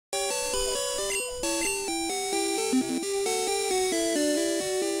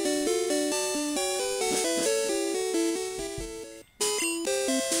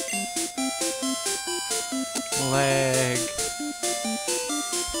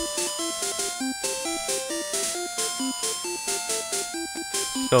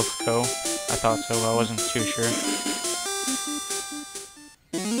Silph Co. I thought so, but I wasn't too sure.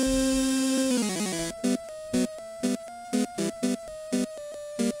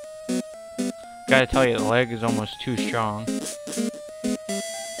 Gotta tell you, the leg is almost too strong.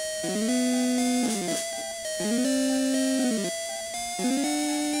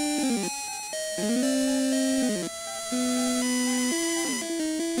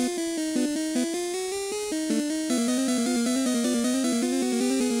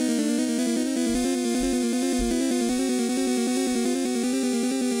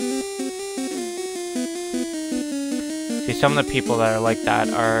 See, some of the people that are like that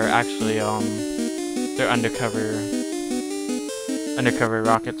are actually, they're undercover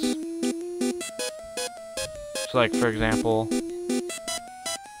rockets. So like, for example,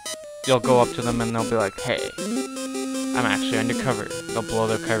 you'll go up to them and they'll be like, hey, I'm actually undercover. They'll blow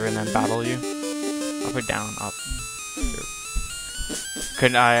their cover and then battle you. Up or down, up.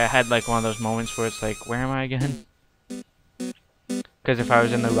 I had like one of those moments where it's like, where am I again? Because if I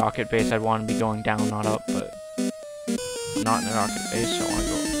was in the rocket base, I'd want to be going down, not up, but I'm not in the rocket base, so I want to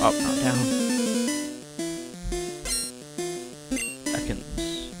go up, not down.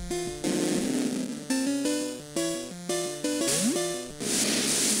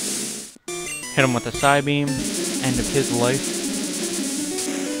 Hit him with a side beam, end of his life.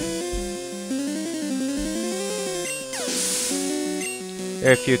 There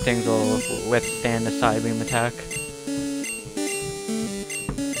are a few things that will withstand a side beam attack.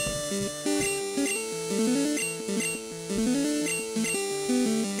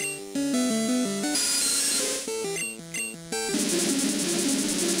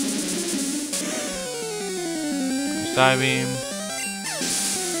 Side beam.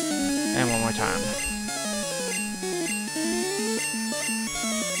 And one more time.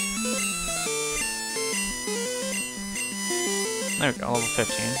 There we go, level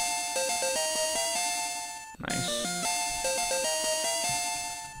 15. Nice.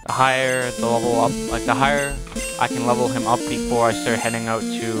 The higher the level up, like the higher I can level him up before I start heading out to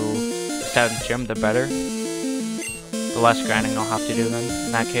the 7th gym, the better. The less grinding I'll have to do then,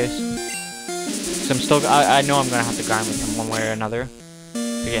 in that case. So I know I'm gonna have to grind with him one way or another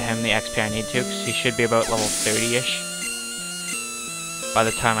to get him the XP I need to, because he should be about level 30-ish by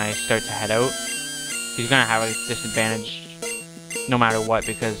the time I start to head out. He's gonna have a disadvantage no matter what,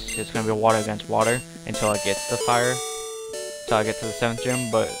 because it's gonna be water against water until I get to the fire, until I get to the 7th gym,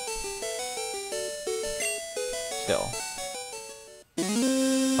 but still.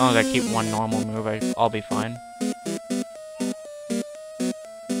 As long as I keep one normal move, I'll be fine.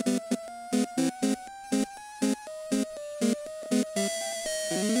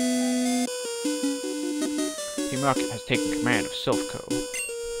 Team Rocket has taken command of Silph Co.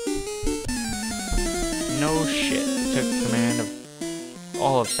 No shit, took command of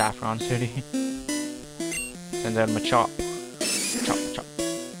all of Saffron City. Send out Machop. Chop, chop.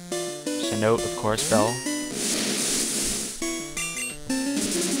 Send out, of course, Bell.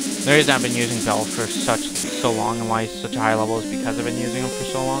 The reason I've been using Bell for so long and why he's such a high level is because I've been using him for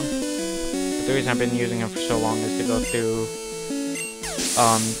so long. But the reason I've been using him for so long is to go through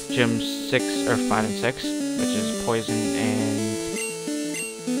Gym 6 or 5 and 6, which is Poison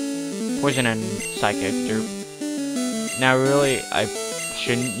and Psychic Derp. Now really I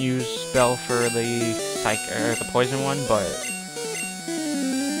shouldn't use Spell for the the Poison one, but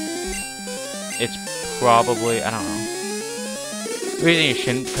it's probably, I don't know. The reason you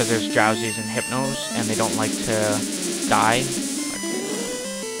shouldn't, because there's Drowsies and Hypnos, and they don't like to die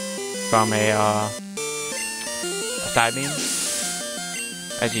from a side beam.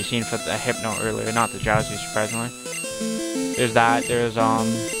 As you've seen for the Hypno earlier, not the Drowsy, surprisingly. There's that, there's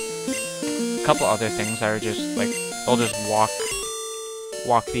a couple other things that are just like, they'll just walk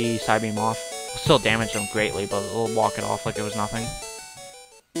the side beam off. It'll still damage them greatly, but it'll walk it off like it was nothing.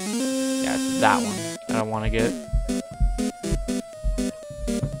 Yeah, it's that one that I want to get.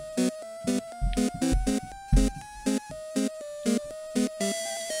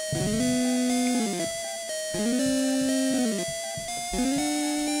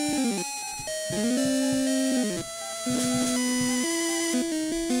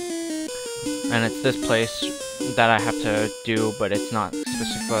 And it's this place that I have to do, but it's not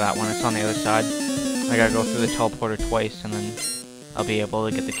specifically that one, it's on the other side. I gotta go through the teleporter twice, and then I'll be able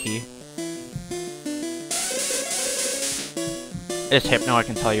to get the key. This Hypno, I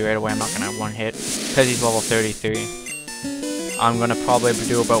can tell you right away, I'm not gonna have one hit, because he's level 33. I'm gonna probably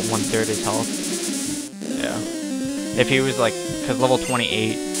do about 1/3 his health. Yeah. If he was like, because level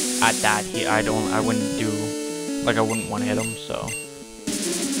 28, at that, I wouldn't one hit him, so.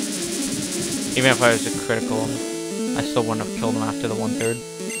 Even if I was a critical, I still wouldn't have killed him after the 1/3.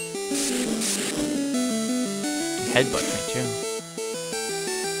 He headbutts me too.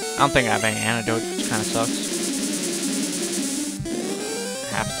 I don't think I have any antidotes, which kind of sucks.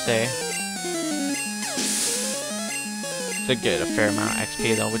 I have to say. Did get a fair amount of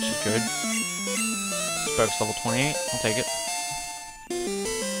XP though, which is good. Spark's level 28, I'll take it.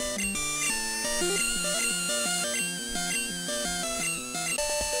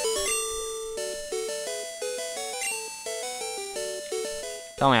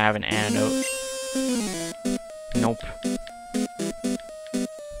 Tell me I have an antidote. Nope.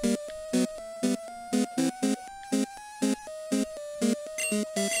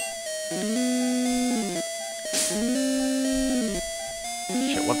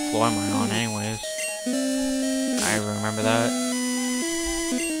 Shit, what floor am I on anyways? I remember that.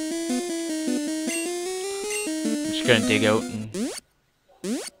 I'm just gonna dig out and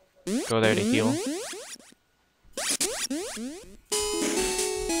go there to heal.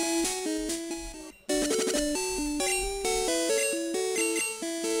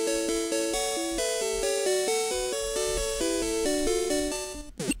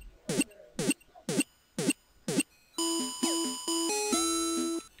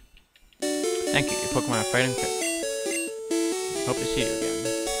 Thank you, your Pokemon are fighting fit. Hope to see you again.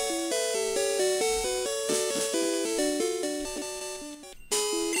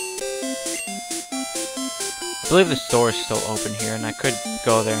 I believe the store is still open here, and I could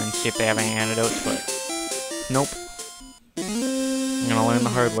go there and see if they have any antidotes, but nope. I'm gonna learn the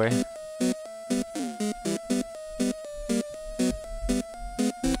hard way.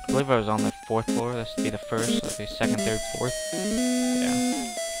 I believe I was on the 4th floor. This would be the 1st, so it'd be 2nd, 3rd, 4th. Yeah.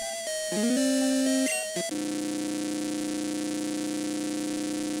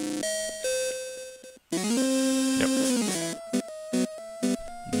 Yep.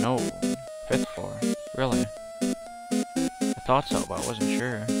 No. 5th floor. Really? I thought so, but I wasn't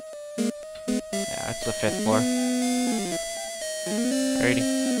sure. Yeah, it's the 5th floor. Alrighty.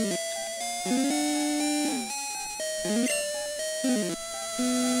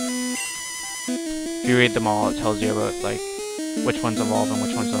 If you read them all, it tells you about, like, which ones evolve and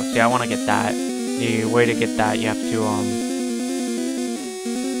which ones don't. See, I want to get that. The way to get that, you have to,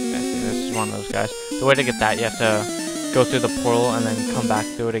 this is one of those guys. The way to get that, you have to go through the portal and then come back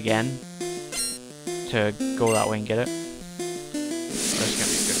through it again to go that way and get it. That's gonna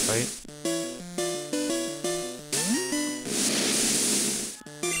be a good fight.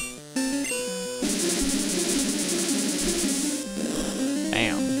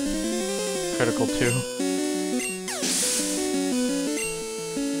 Bam. Critical too.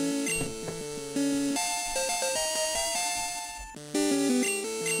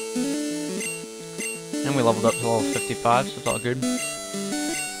 And we leveled up to level 55, so it's all good.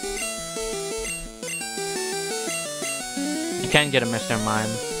 You can get a Mr.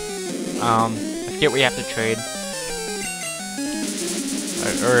 Mime. I forget what you have to trade.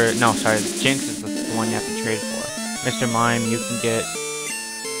 No, sorry, Jinx is the one you have to trade for. Mr. Mime, you can get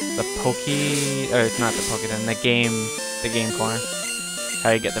the it's not the Pokéden, the game corner. That's how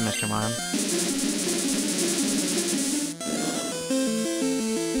you get the Mr. Mime.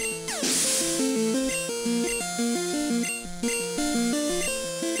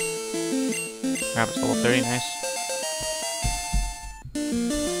 Rabbit's level 30, nice.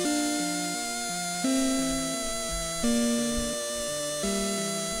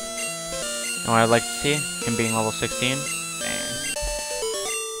 And what I'd like to see, him being level 16. Bang.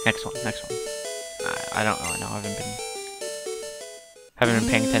 Next one. I don't really know, I haven't been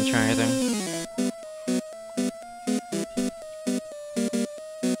paying attention or anything.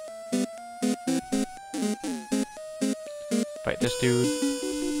 Fight this dude.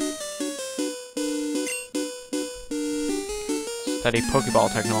 Study Pokeball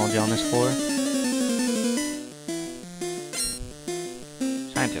technology on this floor.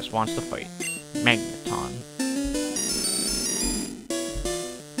 Scientist wants to fight. Magneton.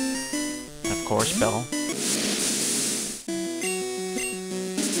 And of course, Bell.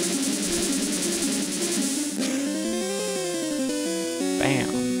 Bam.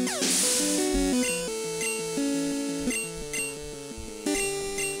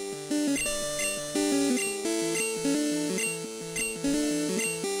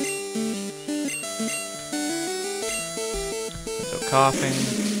 Coughing,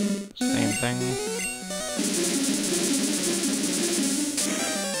 same thing.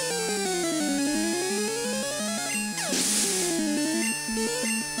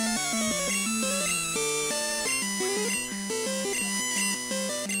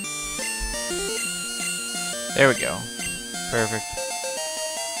 There we go. Perfect.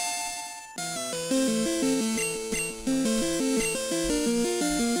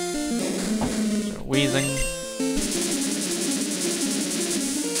 So, wheezing.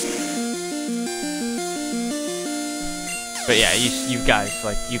 But yeah, you guys,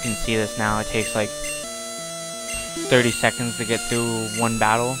 like, you can see this now. It takes like 30 seconds to get through one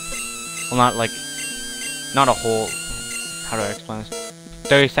battle. Well, not a whole, how do I explain this?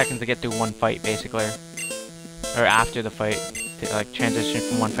 30 seconds to get through one fight, basically. Or after the fight, to like transition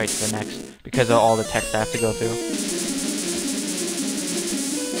from one fight to the next, because of all the text I have to go through.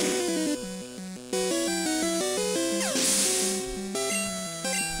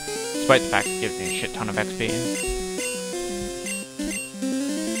 Despite the fact it gives me a shit ton of XP.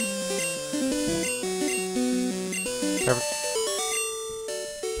 Perfect.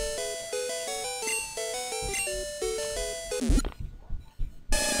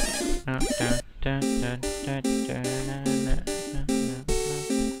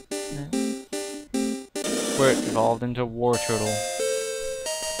 Where it evolved into War Turtle.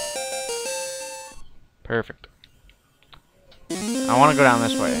 Perfect. I want to go down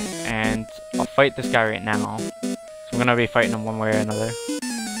this way, and I'll fight this guy right now. So I'm going to be fighting him one way or another.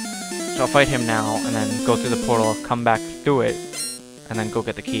 So I'll fight him now, and then go through the portal, come back through it, and then go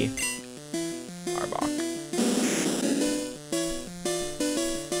get the key. Arbok.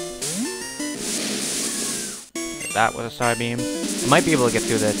 Get that with a side beam. I might be able to get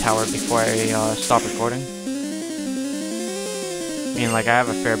through the tower before I stop recording. I mean, like, I have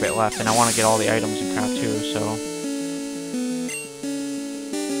a fair bit left, and I want to get all the items and crap too, so...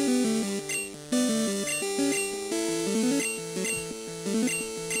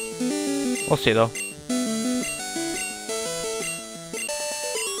 we'll see, though.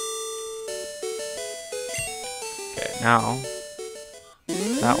 Okay, now...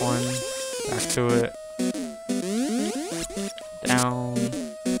 that one. Back to it. Down.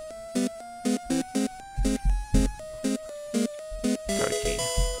 Okay.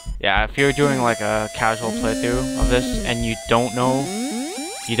 Yeah, if you're doing like a casual playthrough of this and you don't know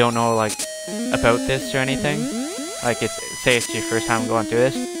like about this or anything, like say it's your first time going through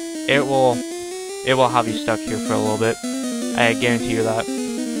this, it will have you stuck here for a little bit. I guarantee you that.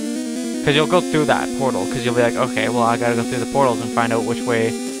 Because you'll go through that portal, because you'll be like, okay, well I gotta go through the portals and find out which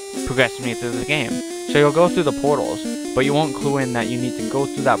way progresses me through the game. So you'll go through the portals, but you won't clue in that you need to go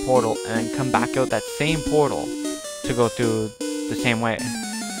through that portal and then come back out that same portal to go through the same way.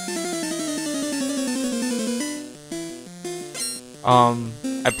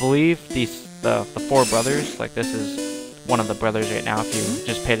 I believe the four brothers, like this is one of the brothers right now if you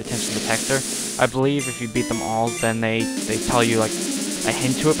just paid attention to the text there. I believe if you beat them all, then they tell you like a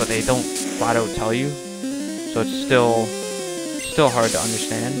hint to it, but they don't flat out tell you. So it's still hard to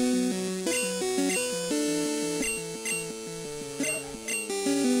understand.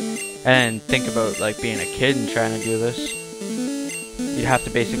 And think about like being a kid and trying to do this. You'd have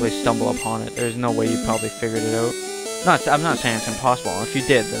to basically stumble upon it. There's no way you probably figured it out. I'm not saying it's impossible. If you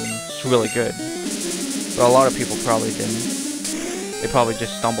did, then it's really good. But a lot of people probably didn't. They probably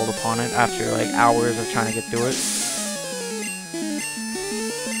just stumbled upon it after like hours of trying to get through it.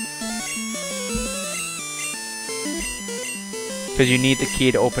 Because you need the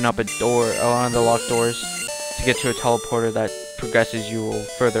key to open up a door, one of the locked doors, to get to a teleporter that progresses you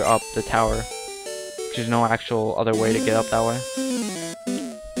further up the tower. There's no actual other way to get up that way.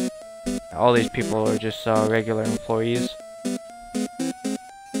 All these people are just regular employees.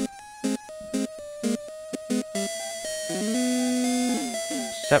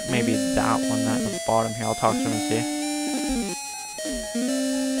 Except maybe that one at the bottom here. I'll talk to him and see.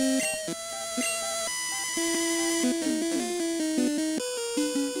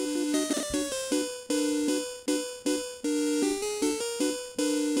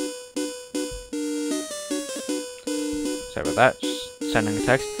 Sorry about that. Just sending a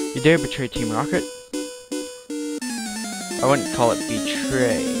text. You dare betray Team Rocket? I wouldn't call it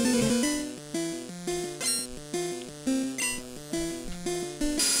betray.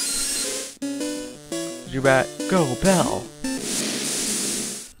 Zubat, go, Bell!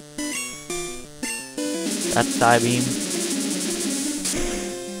 That's Psybeam.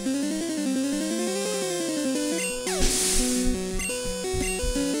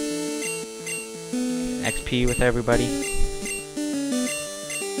 XP with everybody.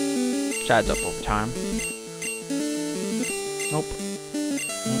 Adds up over time. Nope.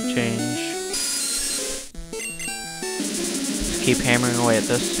 Won't change. Just keep hammering away at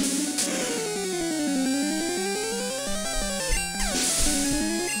this.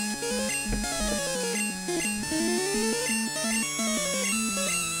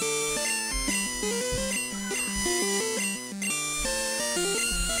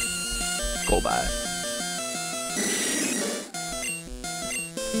 go by.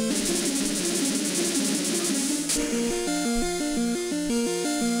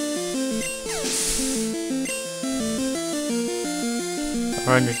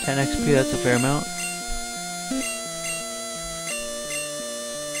 We're under 10 XP, that's a fair amount.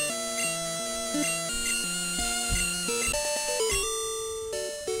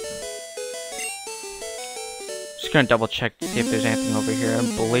 Just gonna double check to see if there's anything over here. I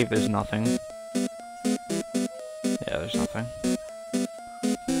believe there's nothing. Yeah, there's nothing.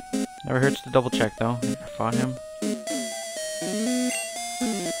 Never hurts to double check though, if I fought him.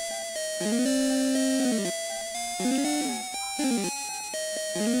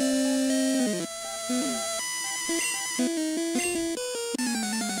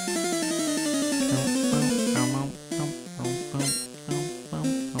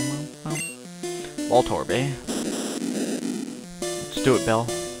 Voltorb, eh? Let's do it, Bell.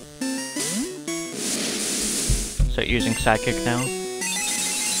 Start using Psychic now.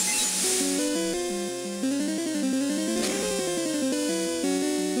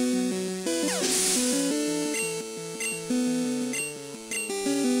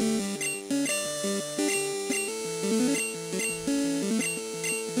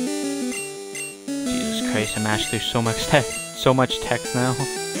 Jesus Christ, I mashed through so much text now.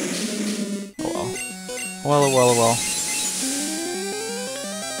 Well, well, well, well.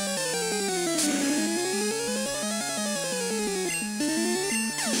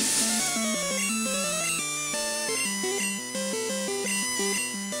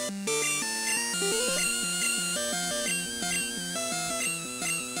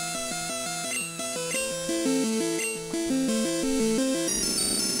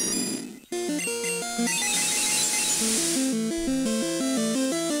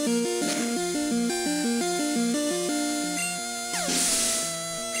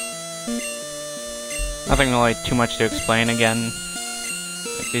 Nothing really too much to explain again.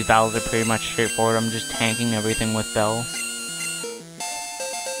 Like, these battles are pretty much straightforward. I'm just tanking everything with Bell.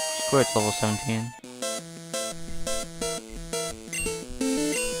 Squirt's level 17.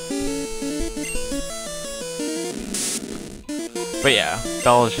 But yeah,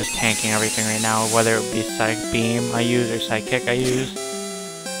 Bell is just tanking everything right now, whether it be Psych Beam I use or Psychic I use.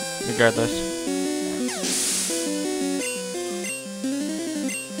 Regardless.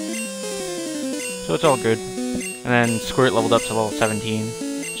 So it's all good. And then Squirt leveled up to level 17,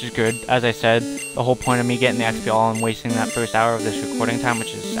 which is good. As I said, the whole point of me getting the XP all and wasting that first hour of this recording time,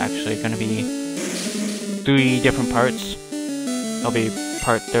 which is actually going to be 3 different parts. It'll be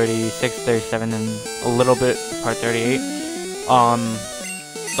part 36, 37, and a little bit part 38.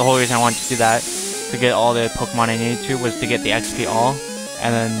 The whole reason I wanted to do that, to get all the Pokemon I needed to, was to get the XP all.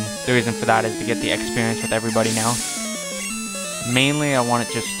 And then the reason for that is to get the experience with everybody now. Mainly, I wanted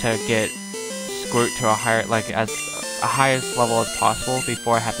just to get Squirt to a higher, highest level as possible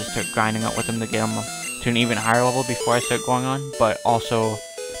before I have to start grinding up with him to get him to an even higher level before I start going on. But also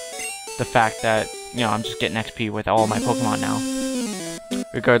the fact that, you know, I'm just getting XP with all my Pokemon now,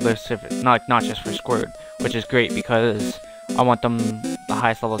 regardless if it's not just for Squirt, which is great because I want them the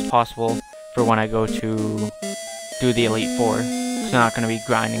highest level as possible for when I go to do the Elite Four. So I'm not going to be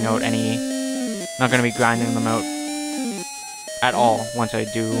grinding out them out at all once I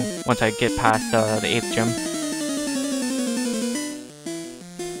get past the 8th gym.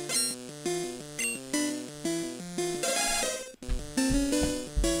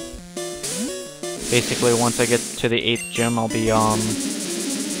 Basically, once I get to the 8th gym, I'll be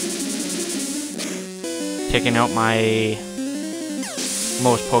taking out my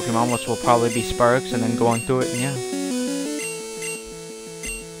most Pokemon, which will probably be Sparks, and then going through it, and yeah.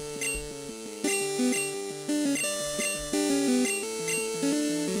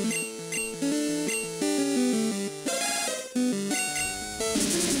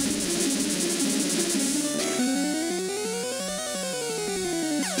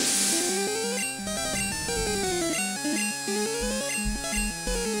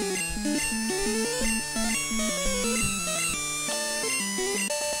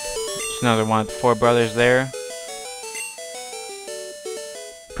 Another one of the 4 brothers there.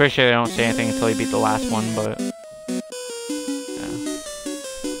 Pretty sure they don't say anything until you beat the last one, but yeah.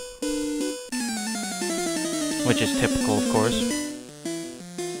 Which is typical, of course.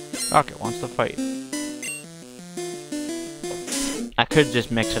 Rocket wants to fight. I could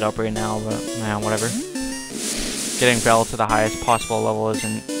just mix it up right now, but man, whatever. Getting Bell to the highest possible level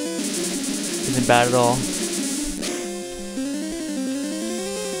isn't bad at all.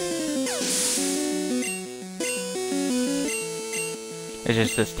 It's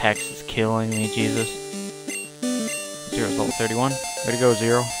just this text is killing me, Jesus. Zero's level 31. Way to go,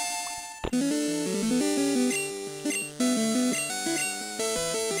 Zero.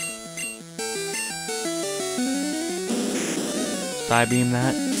 side beam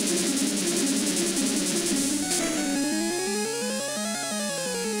that.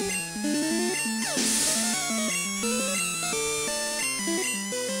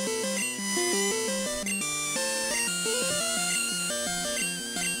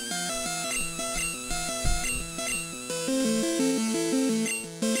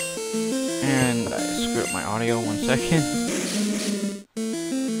 And I screwed up my audio, 1 second.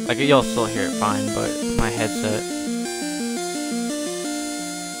 Like, you'll still hear it fine, but my headset.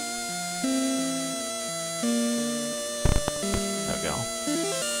 There we go.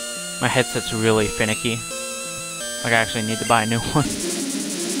 My headset's really finicky. Like, I actually need to buy a new one.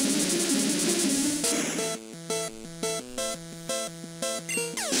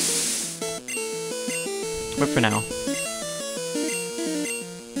 But for now.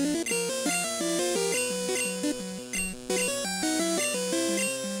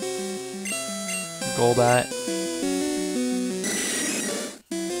 Golbat.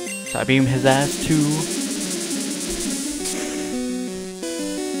 Side beam his ass too.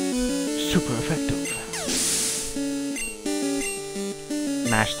 Super effective.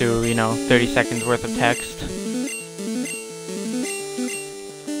 Mash through, you know, 30 seconds worth of text.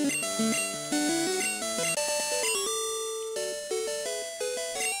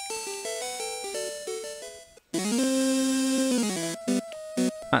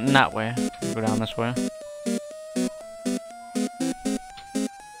 Not in that way. Go down this way.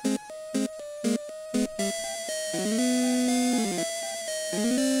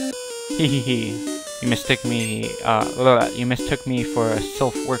 Hehehe. You mistook me. You mistook me for a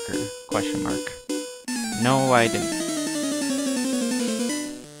Silph worker? Question mark. No, I didn't.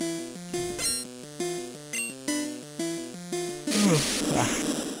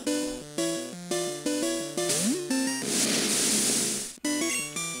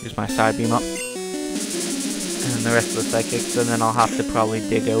 Use my side beam up. And the rest of the psychics, and then I'll have to probably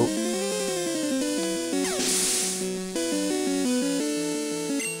dig out.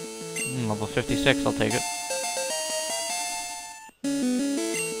 Level 56, I'll take it.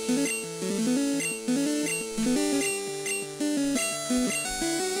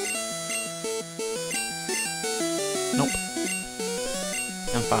 Nope.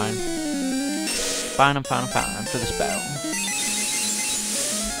 I'm fine. I'm fine for this battle.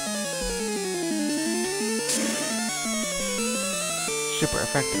 Super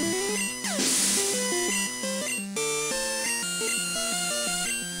effective.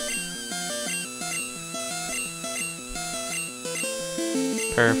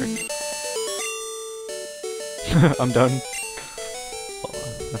 Perfect. I'm done. Oh,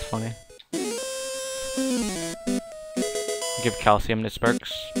 that's funny. Give calcium to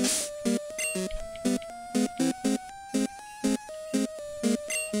Sparks.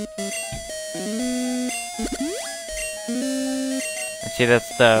 See,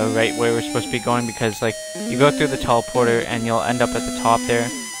 that's the right way we're supposed to be going, because like you go through the teleporter and you'll end up at the top there.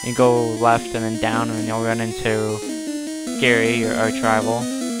 You go left and then down, and then you'll run into Gary, your arch rival,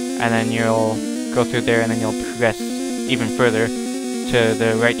 and then you'll go through there, and then you'll progress even further to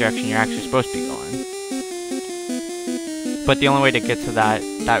the right direction you're actually supposed to be going. But the only way to get to that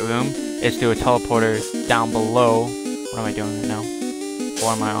room is through a teleporter down below. What am I doing right now?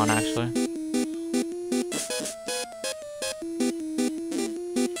 What am I on actually?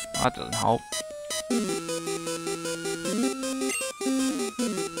 That doesn't help.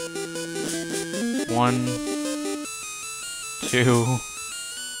 One, 2,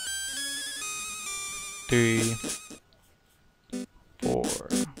 3, 4,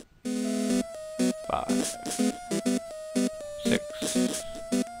 5, 6,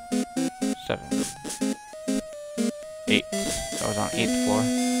 7, 8. I was on 8th floor.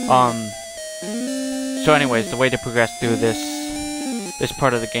 So anyways, the way to progress through this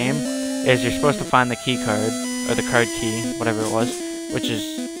part of the game is you're supposed to find the key card, or the card key, whatever it was, which is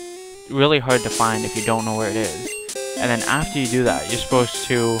really hard to find if you don't know where it is. And then after you do that, you're supposed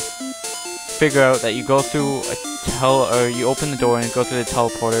to figure out that you go through or you open the door and go through the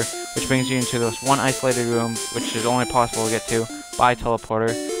teleporter, which brings you into this one isolated room, which is only possible to get to by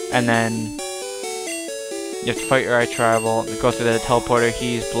teleporter. And then you have to fight your arch rival, go through the teleporter,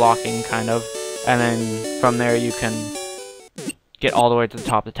 he's blocking kind of, and then from there you can get all the way to the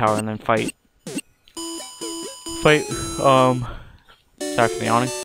top of the tower and then fight, sorry for the yawning.